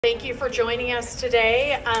Thank you for joining us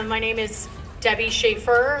today. My name is Debbie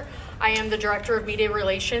Schaefer. I am the Director of Media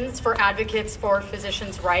Relations for Advocates for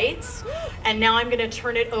Physicians' Rights. And now I'm going to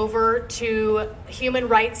turn it over to Human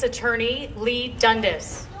Rights Attorney Leigh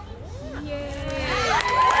Dundas.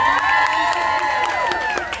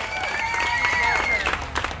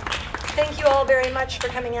 Thank you all very much for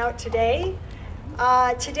coming out today.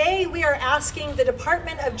 Today we are asking the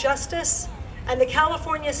Department of Justice and the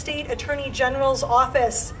California State Attorney General's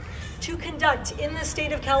Office to conduct in the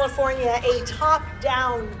state of California a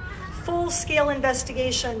top-down, full-scale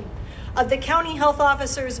investigation of the county health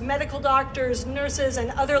officers, medical doctors, nurses,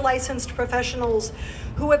 and other licensed professionals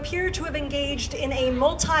who appear to have engaged in a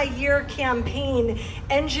multi-year campaign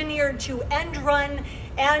engineered to end-run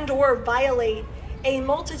and/or violate a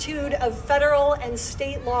multitude of federal and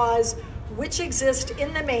state laws which exist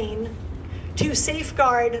in the main to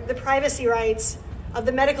safeguard the privacy rights of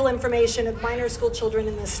the medical information of minor school children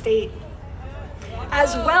in the state,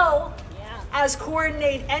 as well as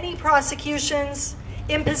coordinate any prosecutions,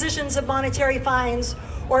 impositions of monetary fines,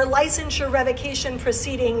 or licensure revocation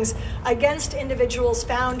proceedings against individuals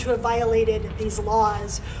found to have violated these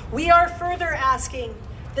laws. We are further asking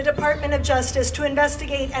the Department of Justice to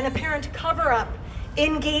investigate an apparent cover-up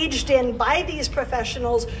engaged in by these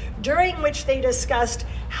professionals during which they discussed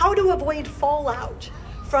how to avoid fallout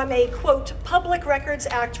from a, quote, Public Records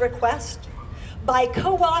Act request by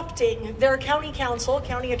co-opting their county council,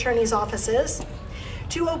 county attorney's offices,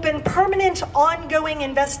 to open permanent ongoing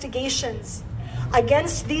investigations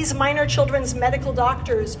against these minor children's medical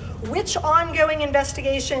doctors, which ongoing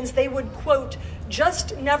investigations they would, quote,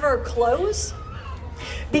 just never close,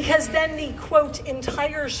 because then the, quote,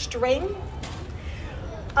 entire string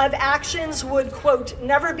of actions would, quote,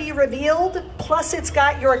 never be revealed, plus it's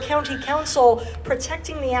got your county council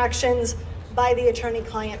protecting the actions by the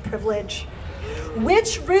attorney-client privilege.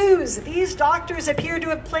 Which ruse these doctors appear to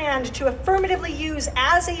have planned to affirmatively use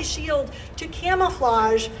as a shield to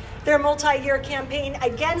camouflage their multi-year campaign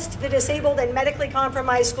against the disabled and medically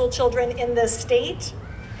compromised school children in the state,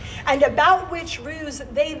 and about which ruse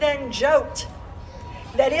they then joked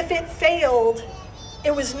that if it failed,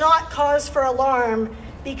 it was not cause for alarm,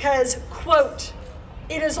 because, quote,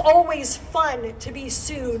 it is always fun to be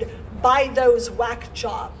sued by those whack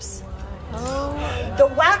jobs. Oh. The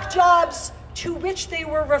whack jobs to which they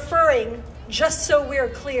were referring, just so we're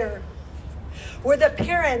clear, were the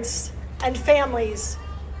parents and families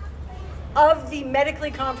of the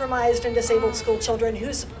medically compromised and disabled school children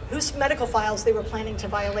whose medical files they were planning to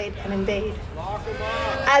violate and invade.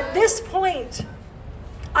 At this point,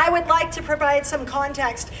 I would like to provide some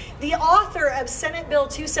context. The author of Senate Bill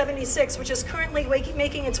 276, which is currently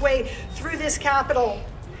making its way through this Capitol,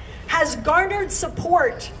 has garnered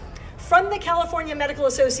support from the California Medical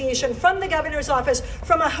Association, from the governor's office,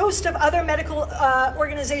 from a host of other medical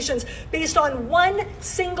organizations based on one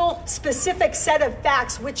single specific set of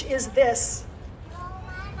facts, which is this.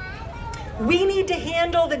 We need to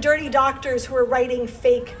handle the dirty doctors who are writing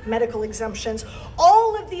fake medical exemptions.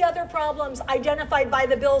 All of the other problems identified by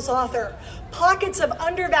the bill's author, pockets of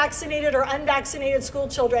under-vaccinated or unvaccinated school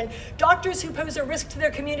children, doctors who pose a risk to their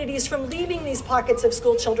communities from leaving these pockets of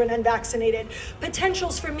school children unvaccinated,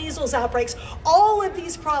 potentials for measles outbreaks, all of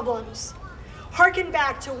these problems harken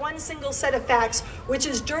back to one single set of facts, which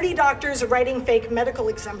is dirty doctors writing fake medical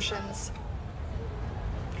exemptions.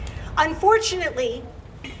 Unfortunately,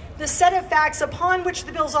 the set of facts upon which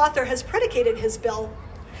the bill's author has predicated his bill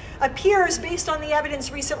appears, based on the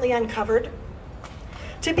evidence recently uncovered,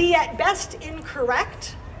 to be at best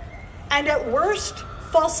incorrect and at worst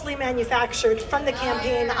falsely manufactured from the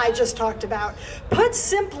campaign I just talked about. Put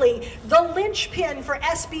simply, the linchpin for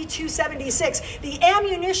SB276, the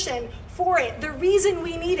ammunition for it, the reason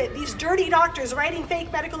we need it, these dirty doctors writing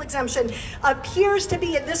fake medical exemption, appears to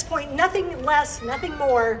be at this point nothing less, nothing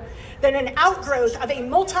more than an outgrowth of a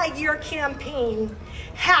multi-year campaign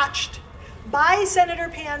hatched by Senator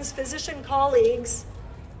Pan's physician colleagues.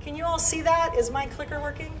 Can you all see that? Is my clicker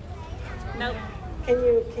working? Nope. Can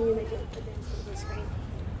you make it advance to the screen?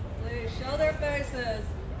 Please show their faces.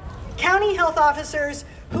 County health officers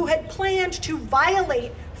who had planned to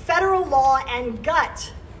violate federal law and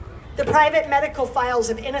gut the private medical files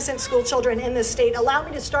of innocent school children in this state. Allow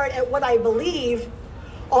me to start at what I believe,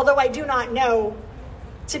 although I do not know,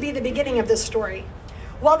 to be the beginning of this story.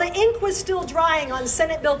 While the ink was still drying on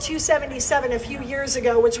Senate Bill 277 a few years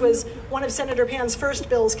ago, which was one of Senator Pan's first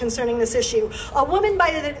bills concerning this issue, a woman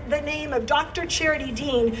by the name of Dr. Charity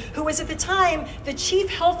Dean, who was at the time the chief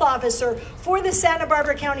health officer for the Santa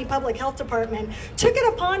Barbara County Public Health Department, took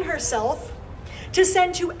it upon herself to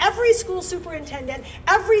send to every school superintendent,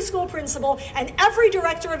 every school principal, and every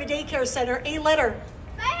director of a daycare center a letter.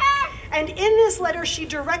 And in this letter, she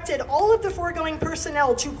directed all of the foregoing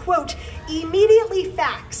personnel to, quote, immediately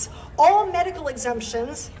fax all medical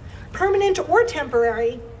exemptions, permanent or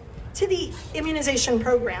temporary, to the immunization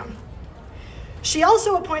program. She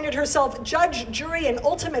also appointed herself judge, jury, and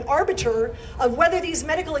ultimate arbiter of whether these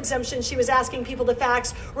medical exemptions she was asking people to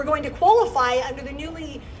fax were going to qualify under the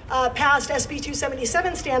newly passed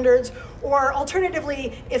SB277 standards, or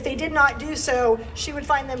alternatively, if they did not do so, she would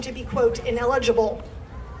find them to be, quote, ineligible.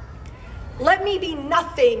 Let me be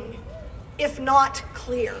nothing if not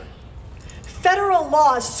clear. Federal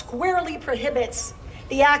law squarely prohibits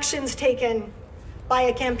the actions taken by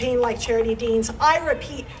a campaign like Charity Dean's. I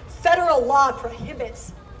repeat, federal law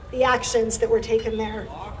prohibits the actions that were taken there.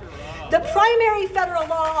 The primary federal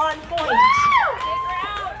law on point,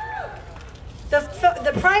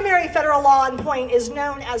 the primary federal law on point is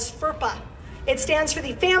known as FERPA. It stands for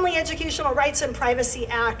the Family Educational Rights and Privacy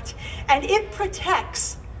Act, and it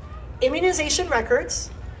protects immunization records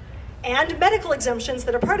and medical exemptions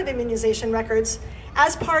that are part of immunization records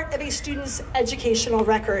as part of a student's educational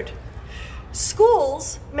record.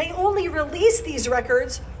 Schools may only release these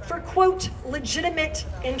records for, quote, legitimate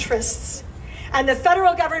interests. And the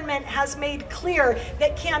federal government has made clear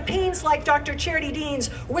that campaigns like Dr. Charity Dean's,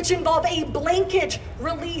 which involve a blanket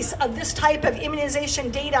release of this type of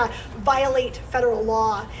immunization data, violate federal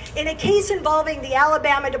law. In a case involving the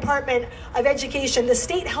Alabama Department of Education, the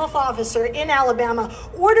state health officer in Alabama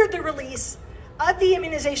ordered the release of the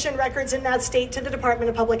immunization records in that state to the Department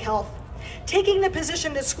of Public Health, taking the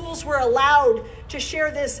position that schools were allowed to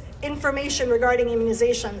share this information regarding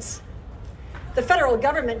immunizations. The federal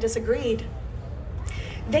government disagreed.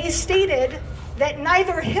 They stated that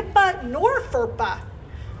neither HIPAA nor FERPA,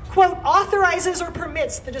 quote, authorizes or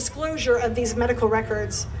permits the disclosure of these medical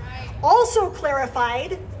records. Also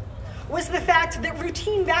clarified was the fact that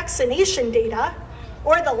routine vaccination data,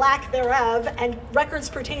 or the lack thereof, and records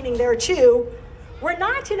pertaining thereto, were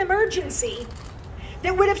not an emergency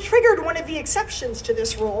that would have triggered one of the exceptions to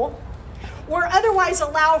this rule, or otherwise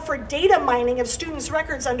allow for data mining of students'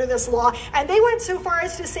 records under this law. And they went so far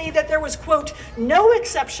as to say that there was, quote, no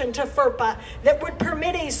exception to FERPA that would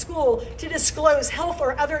permit a school to disclose health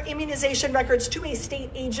or other immunization records to a state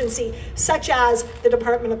agency, such as the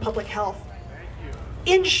Department of Public Health.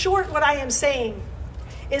 In short, what I am saying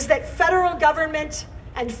is that federal government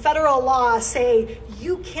and federal law say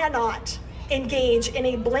you cannot engage in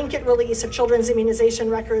a blanket release of children's immunization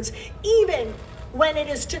records, even when it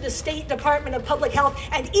is to the State Department of Public Health,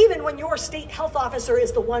 and even when your state health officer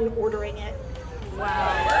is the one ordering it.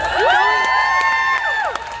 Wow.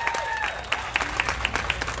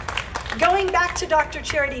 Going back to Dr.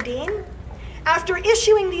 Charity Dean, after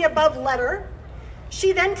issuing the above letter,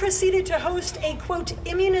 she then proceeded to host a, quote,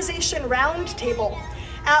 immunization roundtable,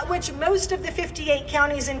 at which most of the 58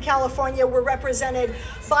 counties in California were represented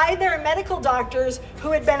by their medical doctors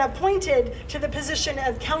who had been appointed to the position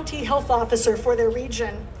of county health officer for their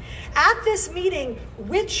region. At this meeting,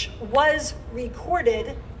 which was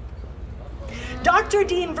recorded, Dr.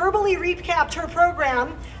 Dean verbally recapped her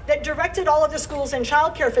program that directed all of the schools and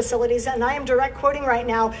childcare facilities, and I am direct quoting right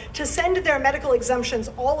now, to send their medical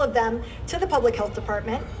exemptions, all of them, to the Public Health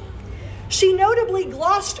Department. She notably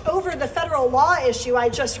glossed over the federal law issue I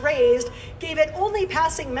just raised, gave it only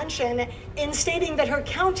passing mention in stating that her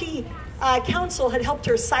county council had helped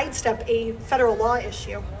her sidestep a federal law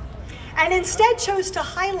issue, and instead chose to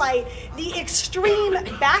highlight the extreme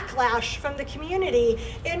backlash from the community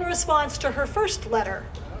in response to her first letter,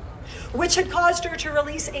 which had caused her to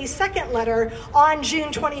release a second letter on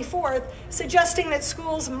June 24th, suggesting that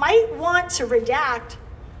schools might want to redact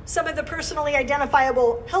some of the personally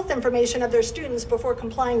identifiable health information of their students before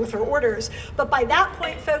complying with her orders. But by that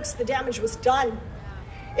point, folks, the damage was done.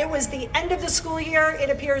 It was the end of the school year. It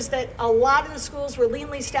appears that a lot of the schools were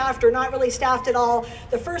leanly staffed or not really staffed at all.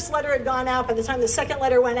 The first letter had gone out. By the time the second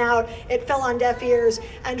letter went out, it fell on deaf ears.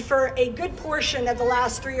 And for a good portion of the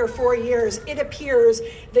last 3 or 4 years, it appears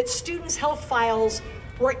that students' health files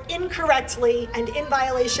were incorrectly and in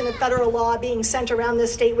violation of federal law being sent around the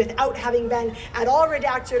state without having been at all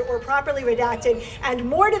redacted or properly redacted, and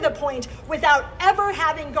more to the point, without ever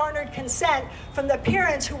having garnered consent from the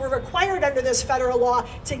parents who were required under this federal law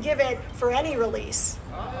to give it for any release,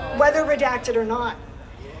 whether redacted or not.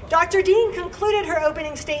 Dr. Dean concluded her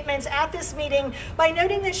opening statements at this meeting by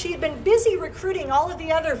noting that she had been busy recruiting all of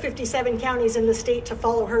the other 57 counties in the state to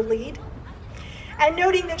follow her lead, and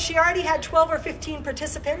noting that she already had 12 or 15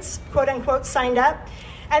 participants, quote unquote, signed up,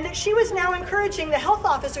 and that she was now encouraging the Health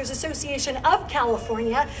Officers Association of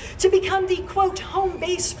California to become the, quote, home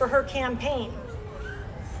base for her campaign.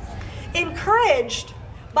 Encouraged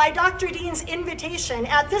by Dr. Dean's invitation,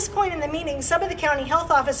 at this point in the meeting, some of the county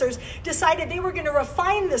health officers decided they were going to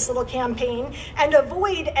refine this little campaign and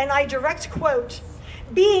avoid, and I direct quote,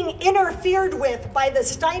 being interfered with by the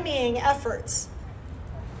stymieing efforts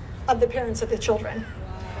of the parents of the children.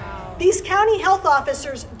 Wow. These county health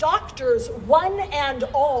officers, doctors, one and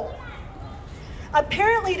all,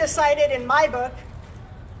 apparently decided, in my book,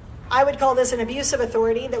 I would call this an abuse of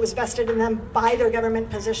authority that was vested in them by their government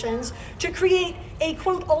positions, to create a,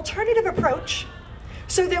 quote, alternative approach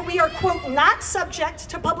so that we are, quote, not subject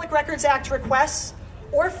to Public Records Act requests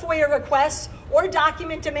or FOIA requests or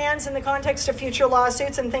document demands in the context of future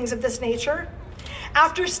lawsuits and things of this nature.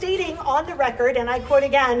 After stating on the record, and I quote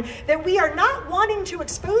again, that we are not wanting to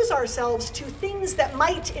expose ourselves to things that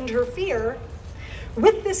might interfere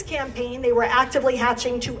with this campaign, they were actively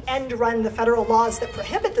hatching to end-run the federal laws that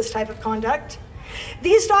prohibit this type of conduct.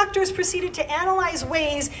 These doctors proceeded to analyze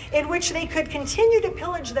ways in which they could continue to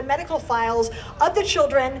pillage the medical files of the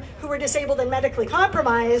children who were disabled and medically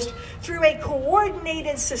compromised through a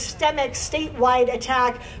coordinated, systemic, statewide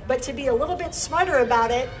attack, but to be a little bit smarter about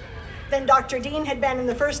it than Dr. Dean had been in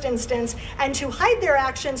the first instance, and to hide their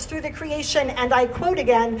actions through the creation, and I quote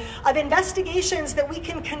again, of investigations that we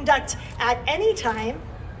can conduct at any time,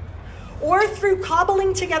 or through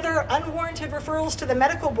cobbling together unwarranted referrals to the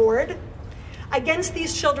medical board against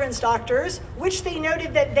these children's doctors, which they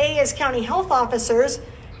noted that they, as county health officers,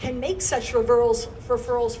 can make such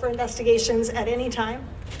referrals for investigations at any time.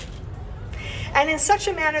 And in such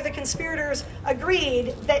a manner, the conspirators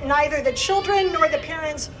agreed that neither the children nor the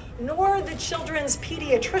parents nor the children's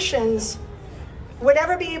pediatricians would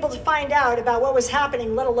ever be able to find out about what was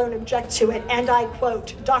happening, let alone object to it. And I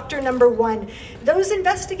quote, Doctor number one, those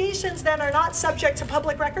investigations then are not subject to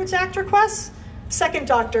Public Records Act requests. Second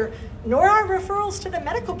doctor, nor are referrals to the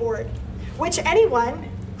medical board, which anyone,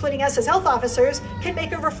 including us as health officers, can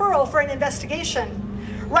make a referral for an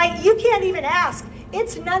investigation. Right, you can't even ask.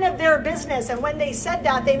 It's none of their business. And when they said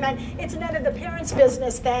that, they meant it's none of the parents'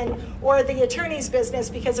 business then, or the attorney's business,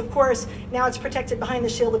 because of course, now it's protected behind the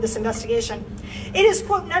shield of this investigation. It is,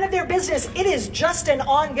 quote, none of their business. It is just an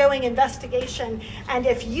ongoing investigation. And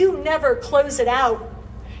if you never close it out,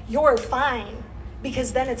 you're fine,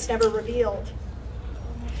 because then it's never revealed.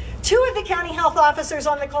 Two of the county health officers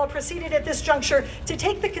on the call proceeded at this juncture to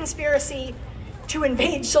take the conspiracy to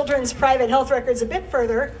invade children's private health records a bit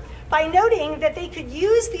further, by noting that they could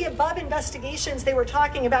use the above investigations they were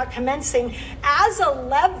talking about commencing as a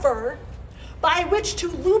lever by which to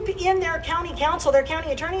loop in their county counsel, their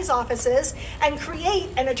county attorney's offices, and create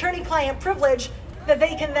an attorney-client privilege that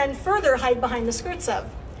they can then further hide behind the skirts of.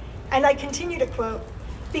 And I continue to quote,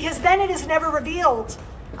 because then it is never revealed.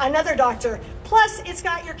 Another doctor, plus it's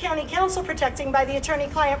got your county counsel protecting by the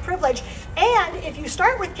attorney-client privilege. And if you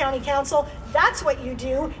start with county counsel, that's what you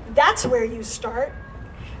do, that's where you start.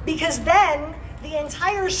 Because then the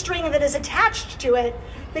entire string that is attached to it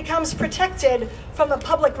becomes protected from a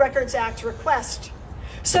Public Records Act request.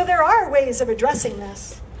 So there are ways of addressing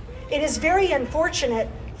this. It is very unfortunate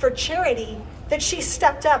for Charity that she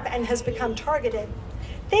stepped up and has become targeted.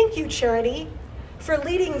 Thank you, Charity, for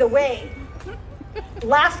leading the way.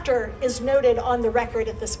 Laughter is noted on the record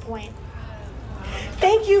at this point.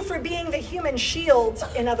 Thank you for being the human shield,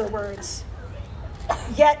 in other words.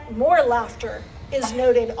 Yet more laughter is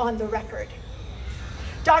noted on the record.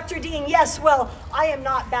 Dr. Dean, yes, well, I am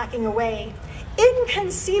not backing away.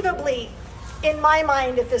 Inconceivably, in my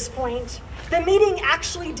mind at this point, the meeting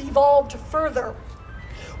actually devolved further,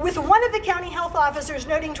 with one of the county health officers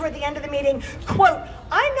noting toward the end of the meeting, quote,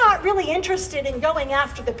 I'm not really interested in going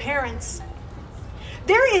after the parents.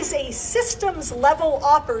 There is a systems level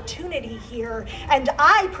opportunity here, and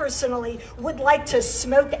I personally would like to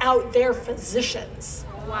smoke out their physicians.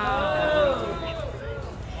 Wow.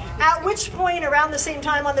 At which point, around the same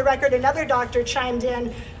time on the record, another doctor chimed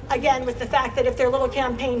in, again, with the fact that if their little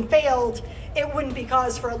campaign failed, it wouldn't be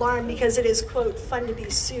cause for alarm because it is, quote, fun to be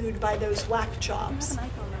sued by those whack jobs.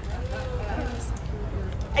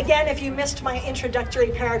 Again, if you missed my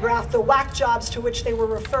introductory paragraph, the whack jobs to which they were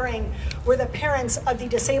referring were the parents of the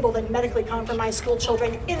disabled and medically compromised school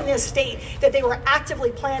children in this state, that they were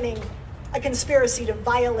actively planning a conspiracy to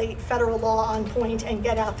violate federal law on point and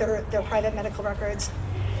get out their private medical records.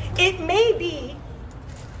 It may be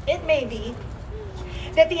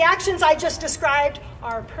that the actions I just described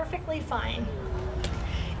are perfectly fine.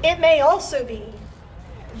 It may also be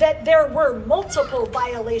that there were multiple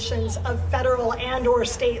violations of federal and or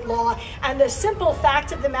state law. And the simple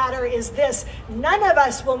fact of the matter is this: none of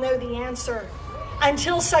us will know the answer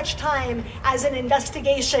until such time as an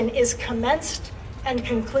investigation is commenced and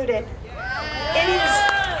concluded.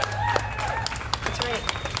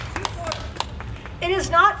 It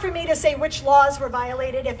is not for me to say which laws were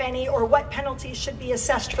violated, if any, or what penalties should be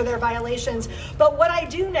assessed for their violations. But what I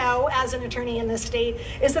do know as an attorney in this state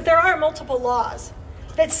is that there are multiple laws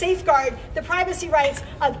that safeguard the privacy rights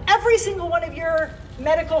of every single one of your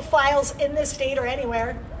medical files in this state or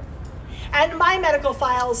anywhere, and my medical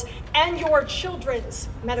files, and your children's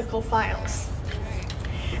medical files.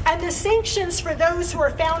 And the sanctions for those who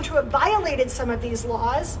are found to have violated some of these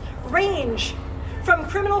laws range from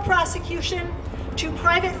criminal prosecution to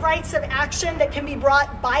private rights of action that can be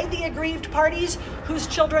brought by the aggrieved parties whose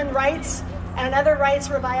children's rights and other rights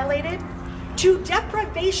were violated, to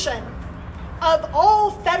deprivation of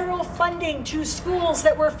all federal funding to schools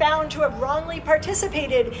that were found to have wrongly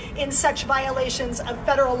participated in such violations of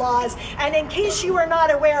federal laws. And in case you are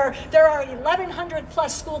not aware, there are 1,100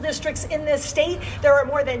 plus school districts in this state. There are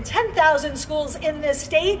more than 10,000 schools in this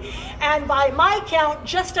state. And by my count,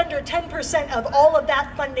 just under 10% of all of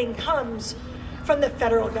that funding comes from the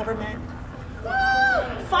federal government.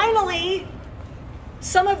 Finally,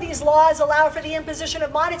 some of these laws allow for the imposition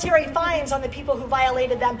of monetary fines on the people who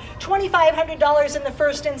violated them. $2,500 in the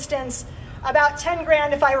first instance, about 10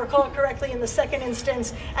 grand if I recall correctly in the second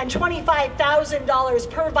instance, and $25,000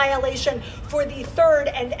 per violation for the third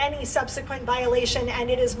and any subsequent violation. And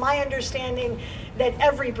it is my understanding that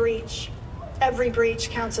every breach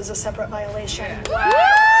counts as a separate violation.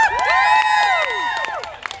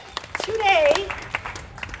 Today,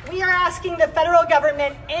 we are asking the federal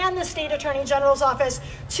government and the state attorney general's office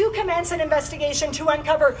to commence an investigation to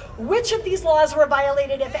uncover which of these laws were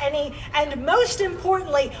violated, if any, and most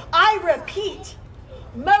importantly, I repeat,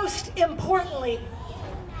 most importantly,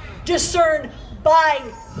 discern by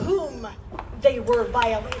whom they were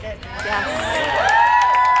violated. Yes.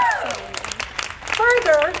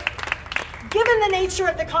 Further, given the nature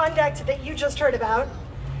of the conduct that you just heard about,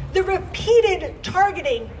 the repeated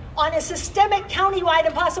targeting on a systemic, countywide,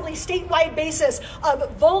 and possibly statewide basis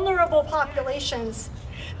of vulnerable populations,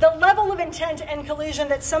 the level of intent and collusion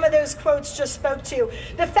that some of those quotes just spoke to,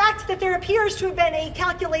 the fact that there appears to have been a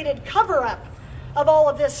calculated cover-up of all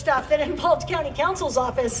of this stuff that involved county counsel's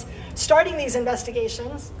office starting these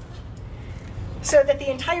investigations, so that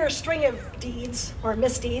the entire string of deeds, or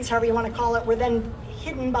misdeeds, however you want to call it, were then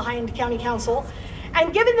hidden behind county counsel.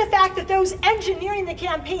 And given the fact that those engineering the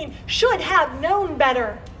campaign should have known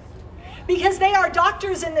better, because they are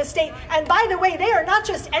doctors in this state. And by the way, they are not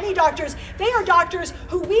just any doctors, they are doctors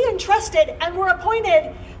who we entrusted and were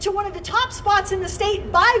appointed to one of the top spots in the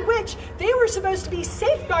state by which they were supposed to be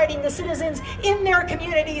safeguarding the citizens in their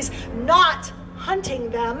communities, not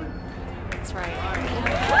hunting them. That's right.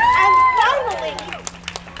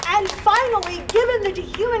 And finally, given the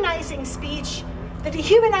dehumanizing speech, the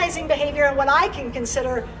dehumanizing behavior, and what I can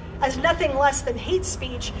consider as nothing less than hate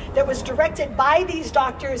speech that was directed by these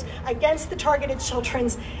doctors against the targeted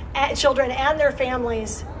children and their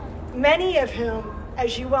families, many of whom,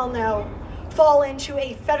 as you well know, fall into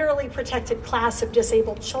a federally protected class of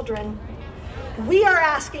disabled children, we are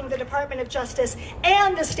asking the Department of Justice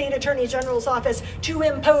and the State Attorney General's office to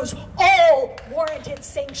impose all warranted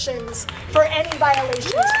sanctions for any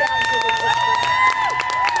violations found to the district.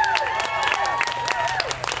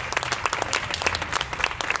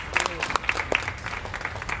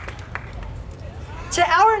 To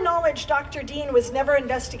our knowledge, Dr. Dean was never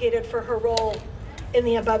investigated for her role in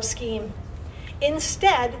the above scheme.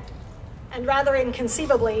 Instead, and rather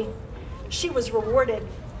inconceivably, she was rewarded.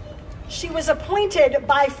 She was appointed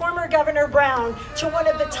by former Governor Brown to one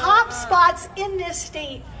of the top spots in this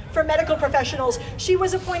state for medical professionals. She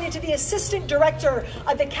was appointed to the Assistant Director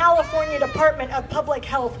of the California Department of Public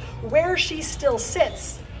Health, where she still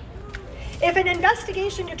sits. If an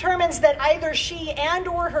investigation determines that either she and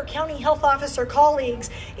or her county health officer colleagues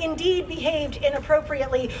indeed behaved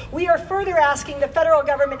inappropriately, we are further asking the federal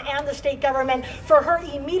government and the state government for her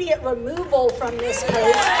immediate removal from this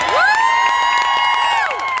post.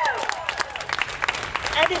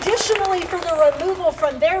 And additionally, for the removal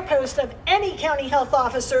from their post of any county health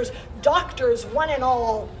officers, doctors, one and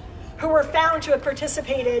all, who were found to have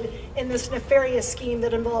participated in this nefarious scheme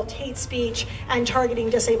that involved hate speech and targeting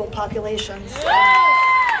disabled populations.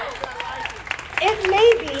 It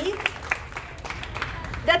may be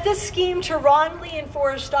that this scheme to wrongly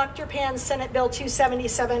enforce Dr. Pan's Senate Bill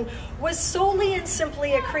 277 was solely and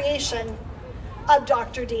simply a creation of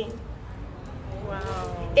Dr. Dean.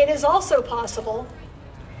 Wow. It is also possible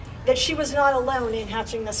that she was not alone in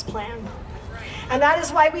hatching this plan. And that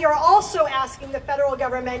is why we are also asking the federal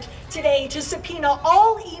government today to subpoena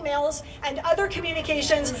all emails and other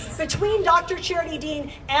communications between Dr. Charity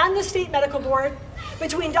Dean and the State Medical Board,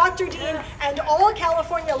 between Dr. Dean and all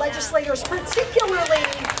California legislators, particularly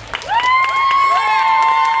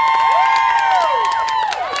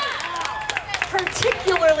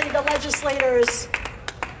the legislators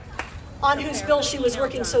on whose bill she was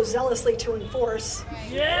working so zealously to enforce,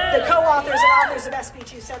 the co-authors and authors of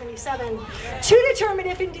SB277, to determine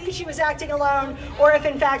if indeed she was acting alone or if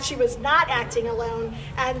in fact she was not acting alone,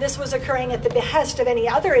 and this was occurring at the behest of any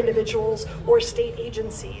other individuals or state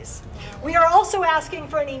agencies. We are also asking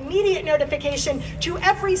for an immediate notification to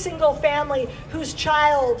every single family whose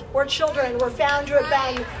child or children were found to have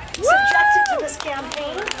been subjected to this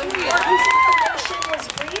campaign or whose information was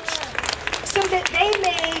breached, so that they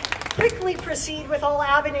may quickly proceed with all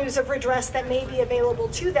avenues of redress that may be available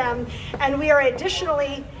to them. And we are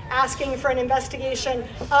additionally asking for an investigation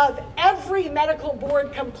of every medical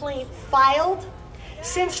board complaint filed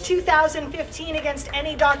since 2015 against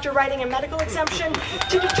any doctor writing a medical exemption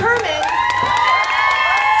to determine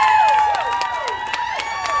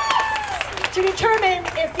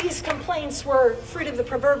if these complaints were fruit of the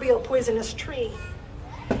proverbial poisonous tree.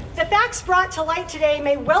 The facts brought to light today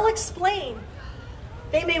may well explain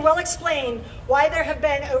why there have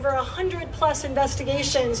been over 100+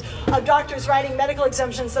 investigations of doctors writing medical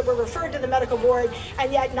exemptions that were referred to the medical board,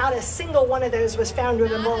 and yet not a single one of those was found to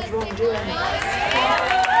have involved wrongdoing. A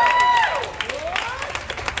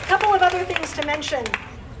couple of other things to mention.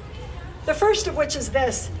 The first of which is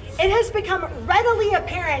this. It has become readily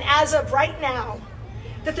apparent as of right now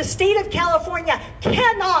that the state of California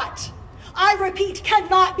cannot, I repeat,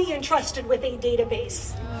 cannot be entrusted with a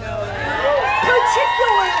database.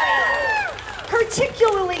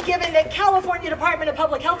 Particularly given that California Department of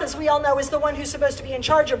Public Health, as we all know, is the one who's supposed to be in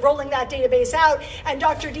charge of rolling that database out, and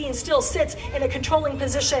Dr. Dean still sits in a controlling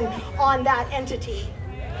position on that entity.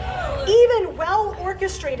 Even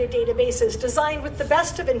well-orchestrated databases designed with the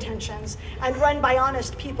best of intentions and run by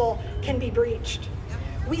honest people can be breached.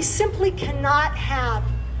 We simply cannot have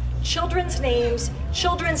children's names,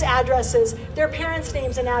 children's addresses, their parents'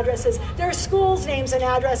 names and addresses, their schools' names and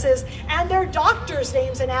addresses, and their doctors'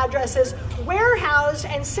 names and addresses warehoused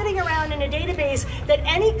and sitting around in a database that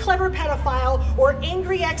any clever pedophile or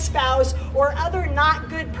angry ex-spouse or other not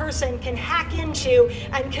good person can hack into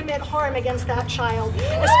and commit harm against that child,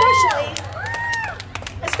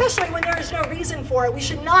 especially when there is no reason for it. We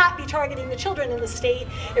should not be targeting the children in the state.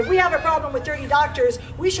 If we have a problem with dirty doctors,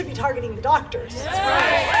 we should be targeting the doctors.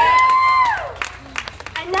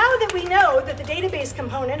 And now that we know that the database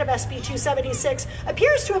component of SB276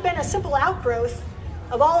 appears to have been a simple outgrowth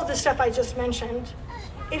of all of the stuff I just mentioned,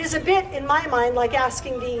 it is a bit, in my mind, like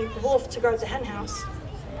asking the wolf to guard the henhouse.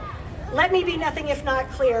 Let me be nothing if not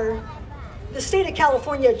clear. The state of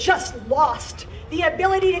California just lost the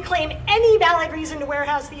ability to claim any valid reason to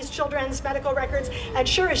warehouse these children's medical records, and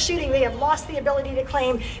sure as shooting, they have lost the ability to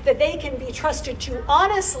claim that they can be trusted to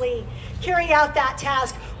honestly carry out that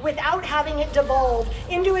task without having it devolve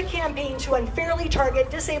into a campaign to unfairly target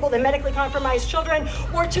disabled and medically compromised children,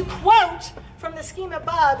 or to quote from the scheme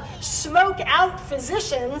above, smoke out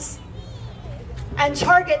physicians and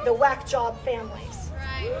target the whack job families.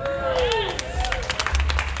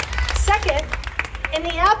 Second, in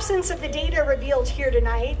the absence of the data revealed here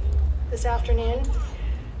tonight, this afternoon,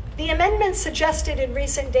 the amendments suggested in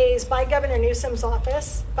recent days by Governor Newsom's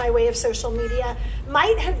office, by way of social media,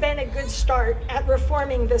 might have been a good start at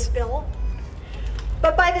reforming this bill.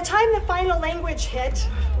 But by the time the final language hit,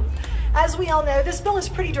 as we all know, this bill is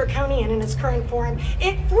pretty draconian in its current form.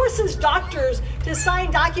 It forces doctors to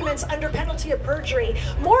sign documents under penalty of perjury.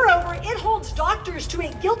 Moreover, it holds doctors to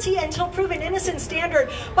a guilty until proven innocent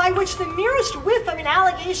standard by which the merest whiff of an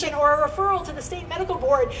allegation or a referral to the state medical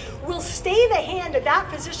board will stay the hand of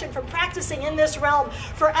that physician from practicing in this realm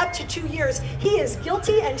for up to 2 years. He is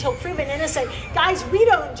guilty until proven innocent. Guys, we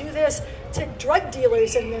don't do this to drug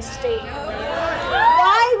dealers in this state.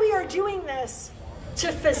 Why we are doing this to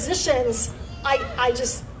physicians,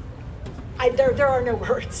 there are no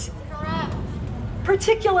words. Correct.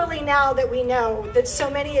 Particularly now that we know that so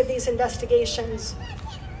many of these investigations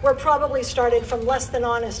were probably started from less than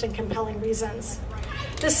honest and compelling reasons.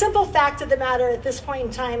 The simple fact of the matter at this point in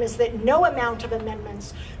time is that no amount of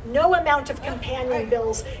amendments, no amount of companion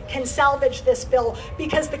bills can salvage this bill,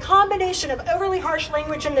 because the combination of overly harsh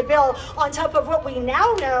language in the bill on top of what we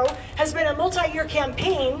now know has been a multi-year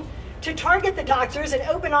campaign to target the doctors and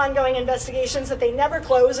open ongoing investigations that they never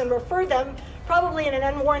close and refer them, probably in an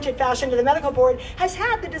unwarranted fashion, to the medical board, has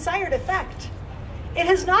had the desired effect. It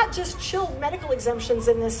has not just chilled medical exemptions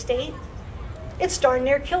in this state, it's darn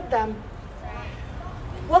near killed them.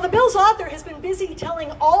 Well, the bill's author has been busy telling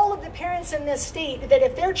all of the parents in this state that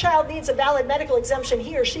if their child needs a valid medical exemption,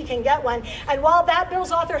 he or she can get one. And while that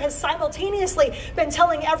bill's author has simultaneously been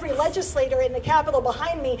telling every legislator in the Capitol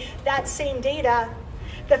behind me that same data,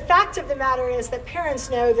 the fact of the matter is that parents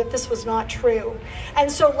know that this was not true. And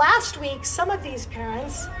so last week, some of these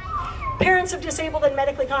parents of disabled and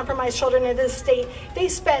medically compromised children in this state, they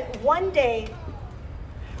spent one day,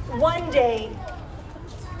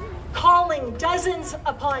 calling dozens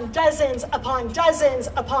upon dozens upon dozens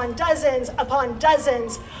upon dozens upon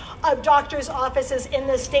dozens of doctors' offices in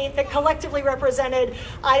the state that collectively represented,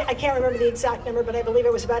 I can't remember the exact number, but I believe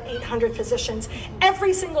it was about 800 physicians.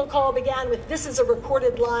 Every single call began with, "This is a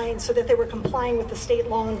recorded line," so that they were complying with the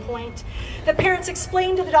state law in point. The parents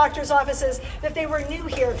explained to the doctors' offices that they were new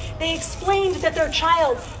here. They explained that their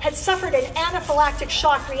child had suffered an anaphylactic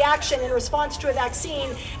shock reaction in response to a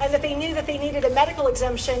vaccine, and that they knew that they needed a medical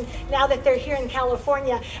exemption now that they're here in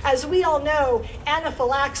California. As we all know,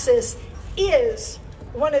 anaphylaxis is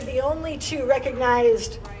one of the only two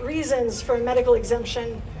recognized reasons for a medical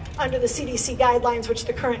exemption under the CDC guidelines, which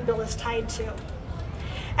the current bill is tied to.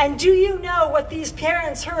 And do you know what these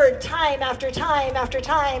parents heard time after time after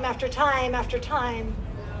time after time after time?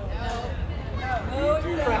 No,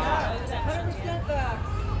 it's not. It's 100% facts.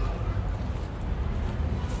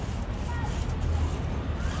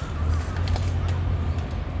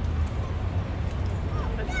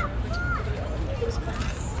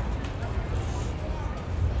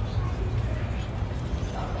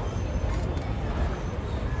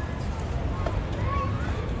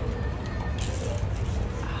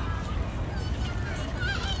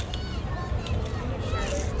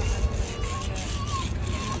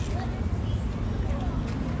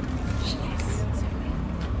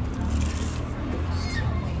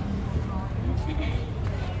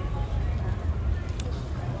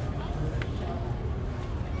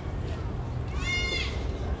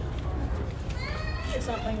 It's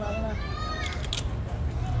not playing loud enough.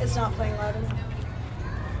 It's not playing loud enough.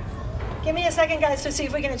 Give me a second, guys, to see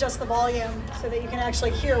if we can adjust the volume so that you can actually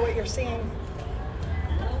hear what you're seeing.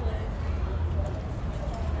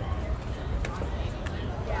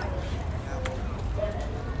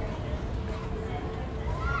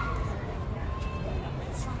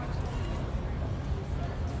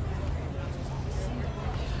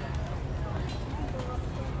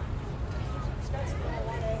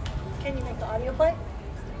 Can you make the audio play?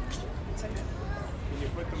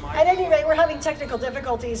 At any rate, we're having technical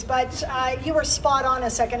difficulties, but you were spot on a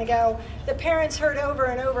second ago. The parents heard over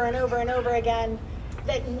and over and over and over again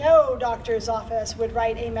that no doctor's office would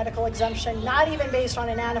write a medical exemption, not even based on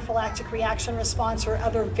an anaphylactic reaction response or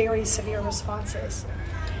other very severe responses.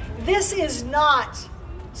 This is not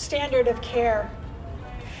standard of care.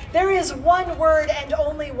 There is one word and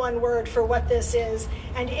only one word for what this is,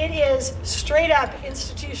 and it is straight up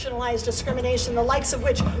institutionalized discrimination, the likes of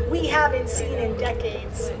which we haven't seen in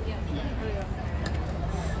decades.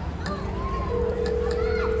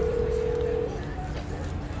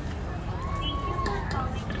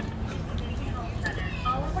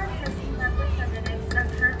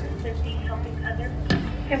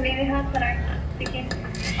 Community health center speaking.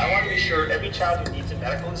 I want to be sure every child who needs a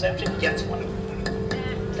medical exemption gets one.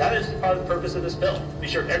 That is part of the purpose of this bill. Be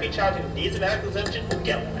sure every child who needs a medical exemption will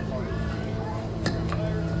get one.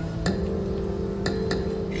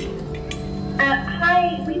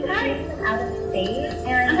 Hi, we came from out of state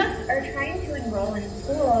and are trying to enroll in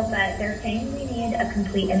school, but they're saying we need a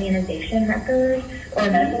complete immunization record or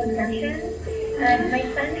medical exemption. My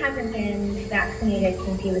son hasn't been vaccinated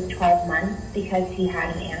since he was 12 months because he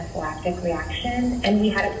had an anaphylactic reaction, and we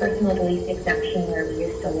had a personal belief exemption where we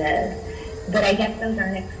used to live. But I guess those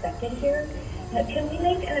aren't expected here. Can we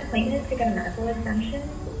make an appointment to get a medical exemption?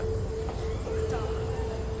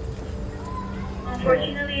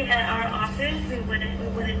 Unfortunately, at our office, we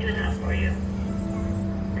wouldn't do that for you.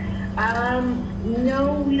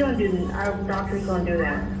 No, we don't do that. Our doctors don't do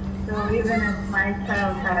that. So even if my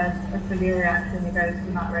child has a severe reaction, you guys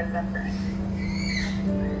do not write that for me.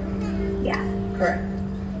 Yeah. Correct.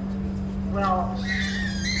 Well,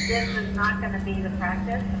 this is not going to be the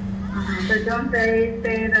practice. So don't they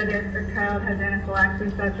say that if a child has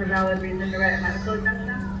anaphylaxis, that's a valid reason to write a medical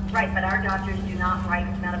exemption? Right, but our doctors do not write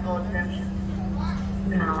medical exemptions.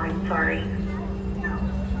 No, I'm sorry. No.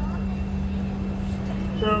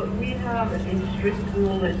 So we have a strict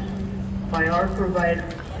rule that's by our provider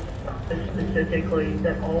specifically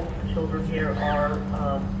that all children here are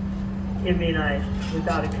immunized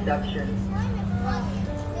without exception.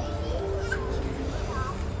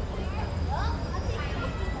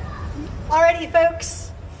 Alrighty,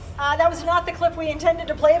 folks. That was not the clip we intended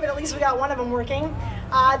to play, but at least we got one of them working.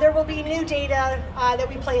 There will be new data that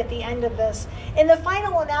we play at the end of this. In the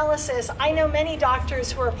final analysis, I know many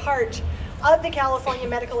doctors who are part of the California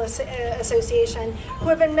Medical Association, who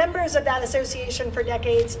have been members of that association for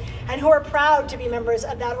decades, and who are proud to be members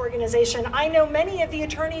of that organization. I know many of the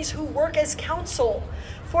attorneys who work as counsel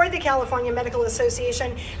for the California Medical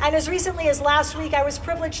Association, and as recently as last week, I was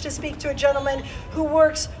privileged to speak to a gentleman who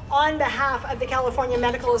works on behalf of the California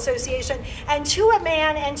Medical Association. And to a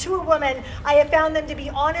man and to a woman, I have found them to be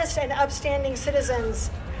honest and upstanding citizens.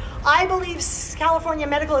 I believe California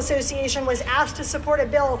Medical Association was asked to support a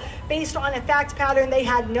bill based on a fact pattern they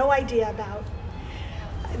had no idea about.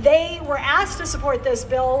 They were asked to support this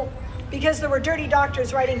bill because there were dirty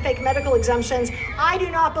doctors writing fake medical exemptions. I do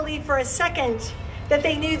not believe for a second that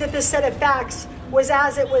they knew that this set of facts was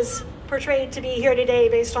as it was portrayed to be here today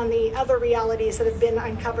based on the other realities that have been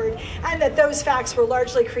uncovered, and that those facts were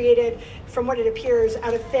largely created from what it appears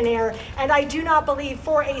out of thin air. And I do not believe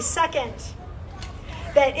for a second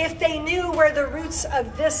that if they knew where the roots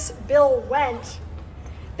of this bill went,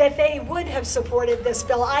 that they would have supported this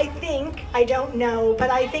bill. I think, I don't know, but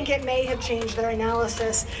I think it may have changed their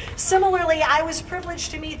analysis. Similarly, I was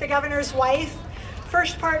privileged to meet the governor's wife,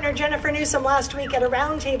 first partner Jennifer Newsom, last week at a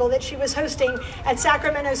roundtable that she was hosting at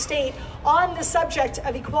Sacramento State on the subject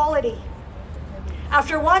of equality.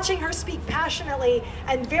 After watching her speak passionately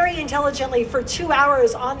and very intelligently for 2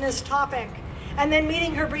 hours on this topic, and then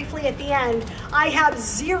meeting her briefly at the end, I have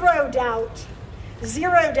zero doubt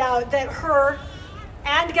that her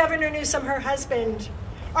and Governor Newsom, her husband,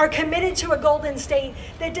 are committed to a Golden State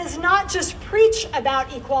that does not just preach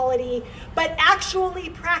about equality, but actually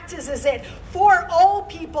practices it for all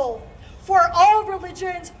people, for all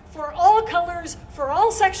religions, for all colors, for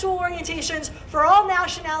all sexual orientations, for all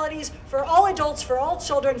nationalities, for all adults, for all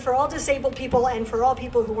children, for all disabled people, and for all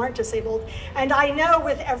people who aren't disabled. And I know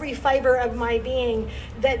with every fiber of my being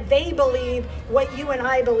that they believe what you and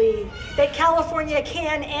I believe, that California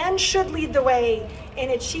can and should lead the way in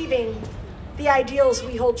achieving the ideals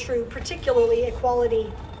we hold true, particularly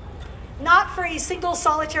equality. Not for a single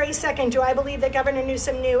solitary second do I believe that Governor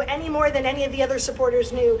Newsom knew, any more than any of the other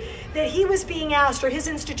supporters knew, that he was being asked, or his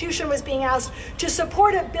institution was being asked, to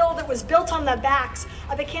support a bill that was built on the backs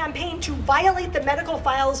of a campaign to violate the medical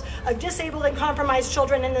files of disabled and compromised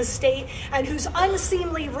children in this state, and whose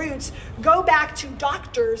unseemly roots go back to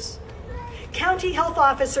doctors, county health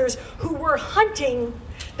officers who were hunting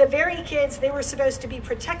the very kids they were supposed to be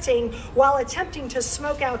protecting while attempting to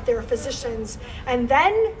smoke out their physicians, and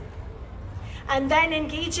then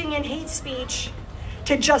engaging in hate speech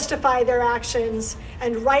to justify their actions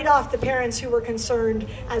and write off the parents who were concerned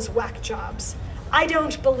as whack jobs. I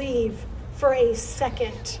don't believe for a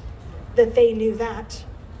second that they knew that.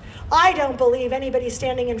 I don't believe anybody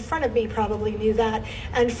standing in front of me probably knew that,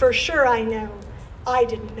 and for sure I know I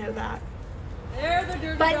didn't know that.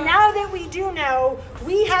 But now that we do know,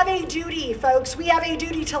 we have a duty, folks. We have a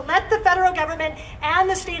duty to let the federal government and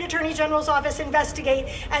the state attorney general's office investigate,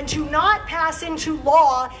 and to not pass into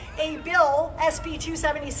law a bill,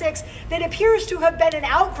 SB276, that appears to have been an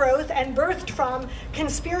outgrowth and birthed from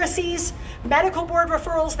conspiracies, medical board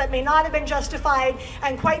referrals that may not have been justified,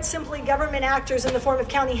 and quite simply government actors in the form of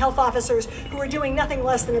county health officers who are doing nothing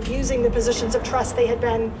less than abusing the positions of trust they had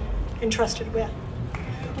been entrusted with.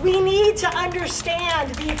 We need to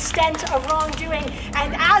understand the extent of wrongdoing,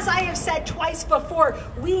 and as I have said twice before,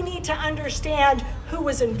 we need to understand who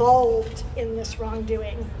was involved in this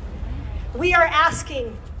wrongdoing. We are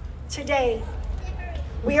asking today,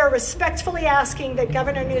 we are respectfully asking that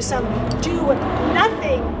Governor Newsom do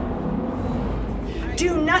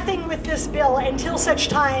nothing with this bill until such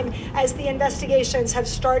time as the investigations have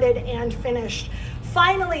started and finished.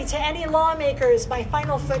 Finally, to any lawmakers, my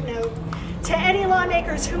final footnote, to any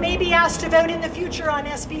lawmakers who may be asked to vote in the future on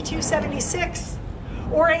SB 276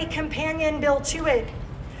 or a companion bill to it,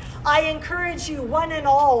 I encourage you, one and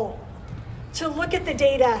all, to look at the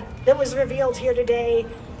data that was revealed here today.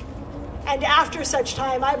 And after such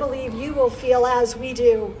time, I believe you will feel, as we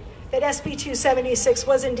do, that SB 276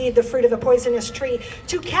 was indeed the fruit of a poisonous tree.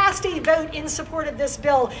 To cast a vote in support of this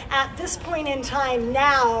bill at this point in time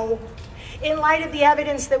now, in light of the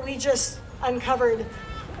evidence that we just uncovered,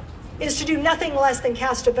 is to do nothing less than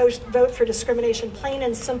cast a vote for discrimination. Plain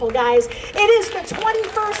and simple, guys. It is the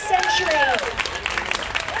 21st century.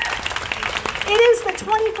 It is the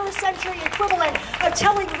 21st century equivalent of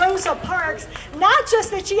telling Rosa Parks not just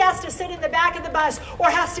that she has to sit in the back of the bus or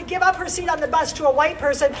has to give up her seat on the bus to a white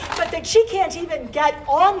person, but that she can't even get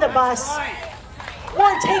on the bus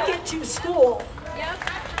or take it to school.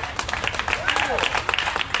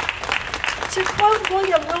 To quote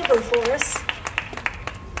William Wilberforce,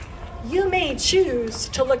 "You may choose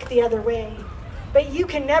to look the other way, but you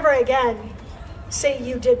can never again say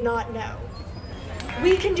you did not know."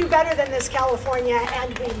 We can do better than this, California,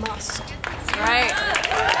 and we must. That's right.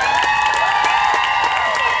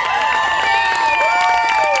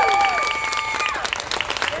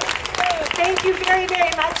 Thank you very,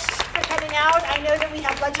 very much for coming out. I know that we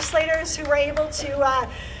have legislators who were able to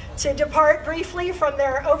depart briefly from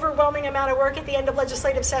their overwhelming amount of work at the end of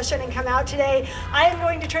legislative session and come out today. I am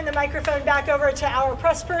going to turn the microphone back over to our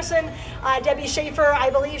press person, Debbie Schaefer.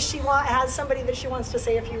 I believe she has somebody that she wants to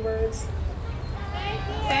say a few words.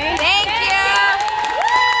 Thank you.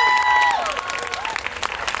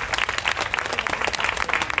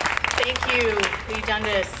 Thank you, Leigh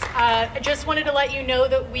Dundas. I just wanted to let you know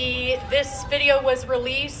that this video was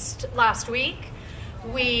released last week.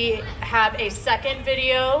 We have a second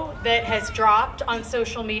video that has dropped on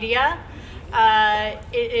social media.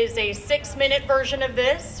 It is a 6-minute version of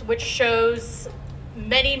this, which shows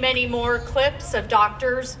many, many more clips of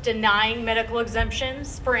doctors denying medical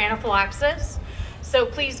exemptions for anaphylaxis. So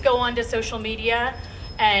please go onto social media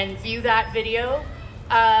and view that video.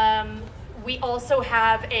 We also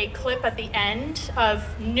have a clip at the end of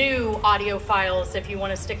new audio files if you want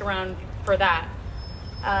to stick around for that.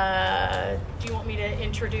 Do you want me to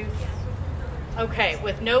introduce? Okay,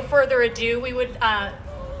 with no further ado, we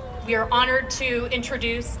are honored to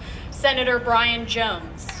introduce Senator Brian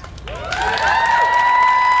Jones.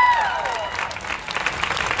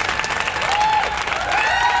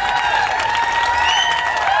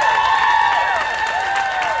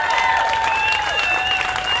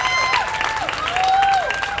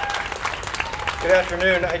 Good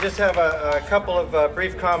afternoon. I just have a couple of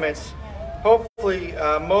brief comments, hopefully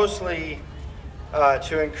mostly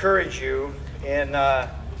to encourage you in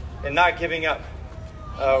not giving up.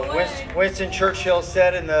 Winston Churchill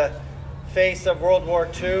said in the face of World War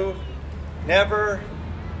II, never,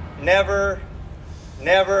 never,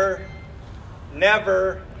 never,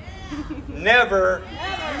 never, never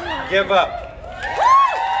give up.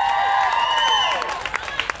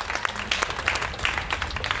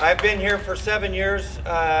 I've been here for 7 years,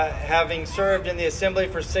 having served in the Assembly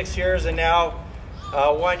for 6 years, and now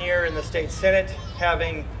 1 year in the State Senate,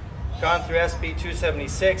 having gone through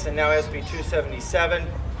SB276 and now SB277.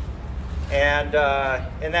 And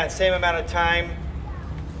in that same amount of time,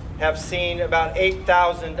 have seen about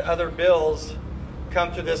 8,000 other bills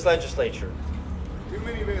come through this legislature. Too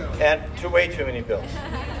many bills. And way too many bills.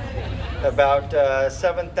 About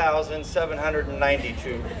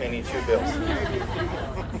 7,792 bills.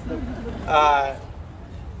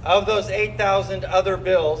 Of those 8,000 other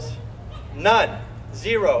bills, none,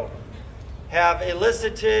 zero, have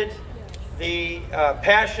elicited the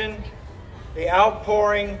passion, the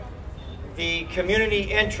outpouring, the community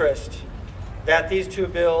interest that these two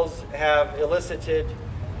bills have elicited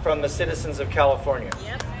from the citizens of California.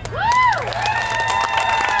 Yep.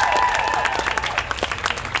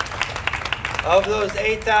 Of those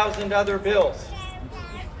 8,000 other bills,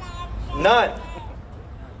 none,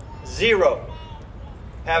 zero,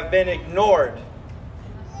 have been ignored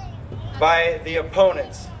by the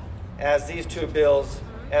opponents, as these two bills,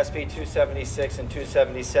 SB 276 and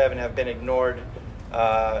 277, have been ignored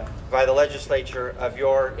by the legislature of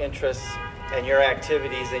your interests and your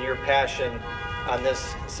activities and your passion on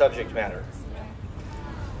this subject matter.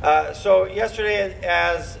 So yesterday,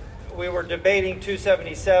 as we were debating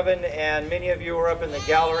 277, and many of you were up in the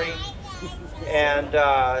gallery and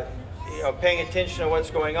paying attention to what's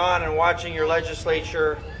going on and watching your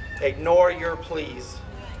legislature ignore your pleas,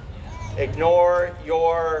 ignore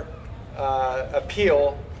your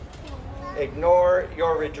appeal, ignore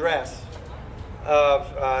your redress of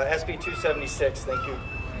SB 276. Thank you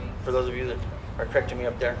for those of you that are correcting me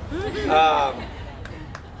up there.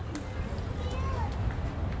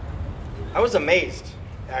 I was amazed,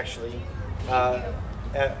 actually,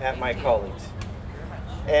 at my colleagues.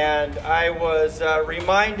 And I was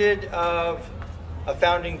reminded of a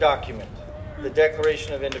founding document, the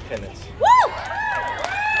Declaration of Independence.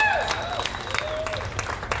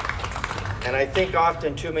 And I think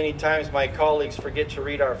often, too many times, my colleagues forget to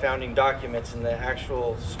read our founding documents and the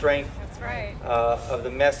actual strength of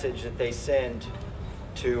the message that they send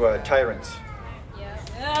to tyrants. Yes.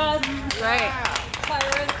 Right.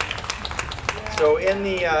 Tyrants. So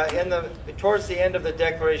towards the end of the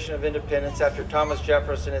Declaration of Independence, after Thomas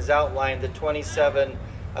Jefferson has outlined the 27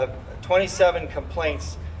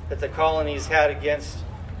 complaints that the colonies had against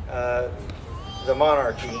the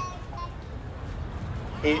monarchy,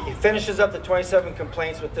 he finishes up the 27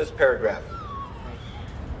 complaints with this paragraph.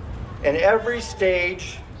 In every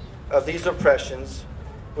stage of these oppressions,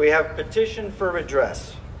 we have petitioned for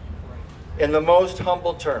redress in the most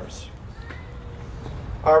humble terms.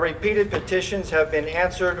 Our repeated petitions have been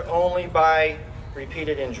answered only by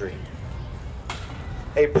repeated injury.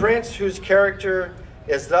 A prince whose character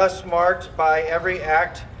is thus marked by every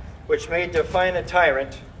act which may define a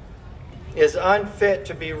tyrant is unfit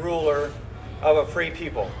to be ruler of a free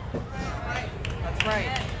people. That's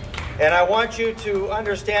right. And I want you to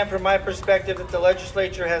understand from my perspective that the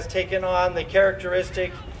legislature has taken on the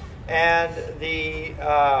characteristic and the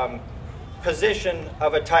position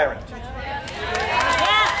of a tyrant.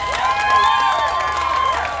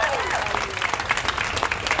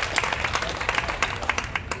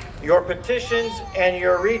 Your petitions and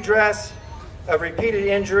your redress of repeated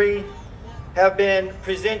injury have been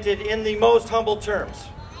presented in the most humble terms.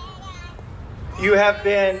 You have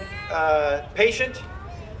been patient,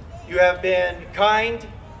 you have been kind,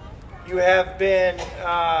 you have been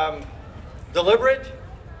deliberate,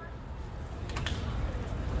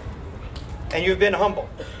 and you've been humble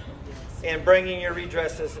in bringing your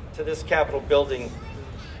redresses to this Capitol building.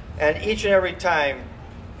 And each and every time,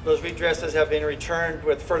 those redresses have been returned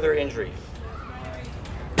with further injury.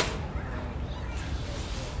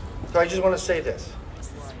 So I just want to say this.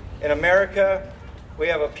 In America, we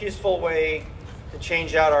have a peaceful way to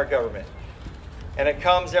change out our government. And it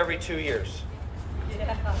comes every 2 years.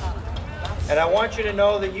 And I want you to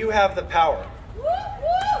know that you have the power.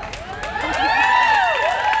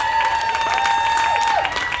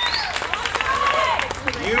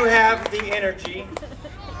 You have the energy,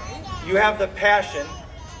 you have the passion,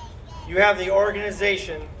 you have the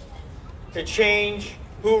organization to change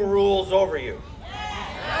who rules over you.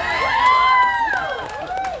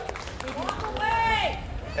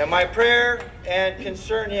 And my prayer and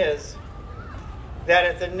concern is that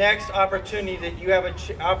at the next opportunity that you have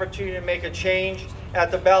an opportunity to make a change at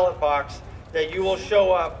the ballot box, that you will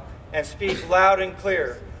show up and speak loud and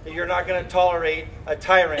clear that you're not going to tolerate a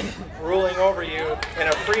tyrant ruling over you in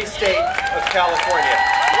a free state of California.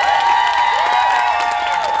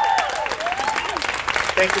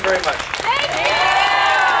 Thank you very much.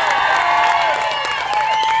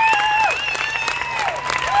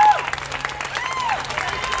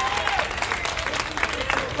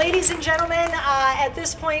 Ladies and gentlemen, at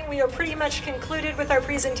this point we are pretty much concluded with our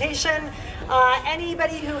presentation.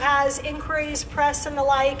 Anybody who has inquiries, press, and the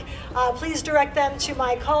like, please direct them to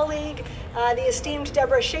my colleague, the esteemed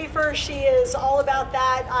Deborah Schaefer. She is all about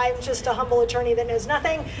that. I'm just a humble attorney that knows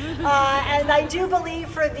nothing. And I do believe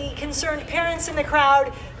for the concerned parents in the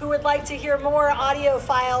crowd who would like to hear more audio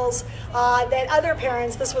files that other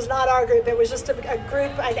parents, this was not our group, it was just a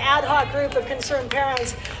group, an ad hoc group of concerned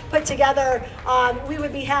parents put together, we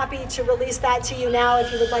would be happy to release that to you now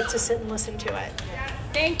if you would like to sit and listen to it.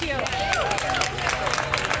 Thank you.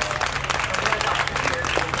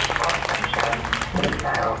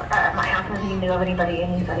 My office, do you know of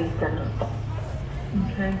anybody's done?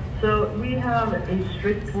 Okay, so we have a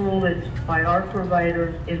strict rule that's by our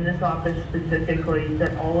providers in this office specifically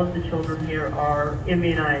that all of the children here are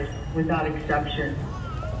immunized without exception.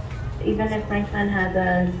 Even if my son has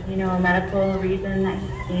a medical reason that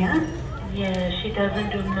he can't? Yeah, she doesn't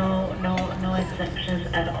do no exemptions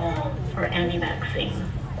at all for any vaccine.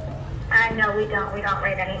 No, we don't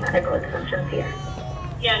write any medical exemptions here.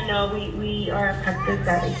 Yeah, no, we are a practice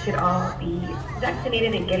that they should all be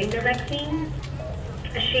vaccinated and getting their vaccine.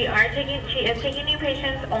 She is taking new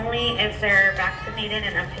patients only if they're vaccinated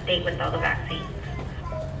and up to date with all the vaccines.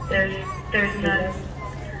 There's none.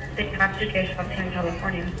 They have to get something in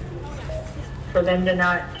California. For them to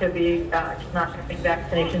not having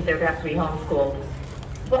vaccinations, they would have to be homeschooled.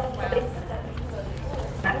 Well,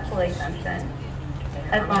 medical exemption.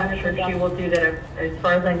 I'm not sure she will do that. As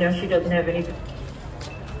far as I know, she doesn't have any.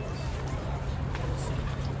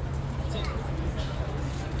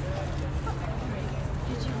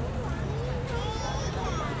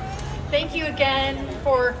 Thank you again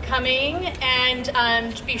for coming,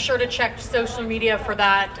 and be sure to check social media for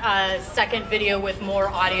that second video with more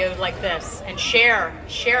audio like this, and share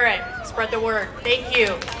it, spread the word. Thank you.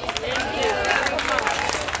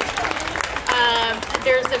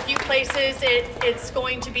 There's a few places. It's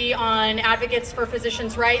going to be on Advocates for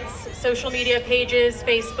Physicians' Rights social media pages,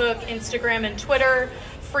 Facebook, Instagram, and Twitter.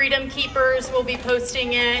 Freedom Keepers will be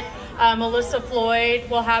posting it. Melissa Floyd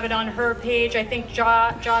will have it on her page. I think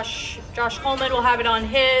Josh Coleman will have it on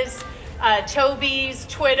his. Toby's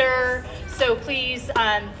Twitter. So please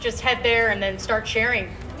just head there and then start sharing.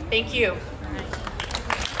 Thank you.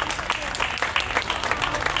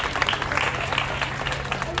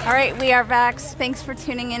 All right, we are Vax. Thanks for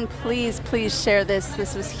tuning in. Please share this.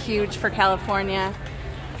 This was huge for California.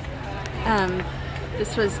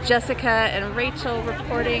 This was Jessica and Rachel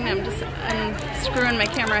reporting. I'm screwing my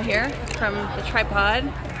camera here from the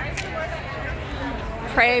tripod.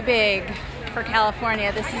 Pray big for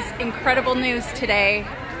California. This is incredible news today.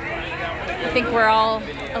 I think we're all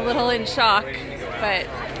a little in shock, but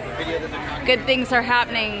good things are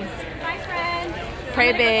happening.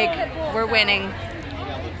 Pray big. We're winning.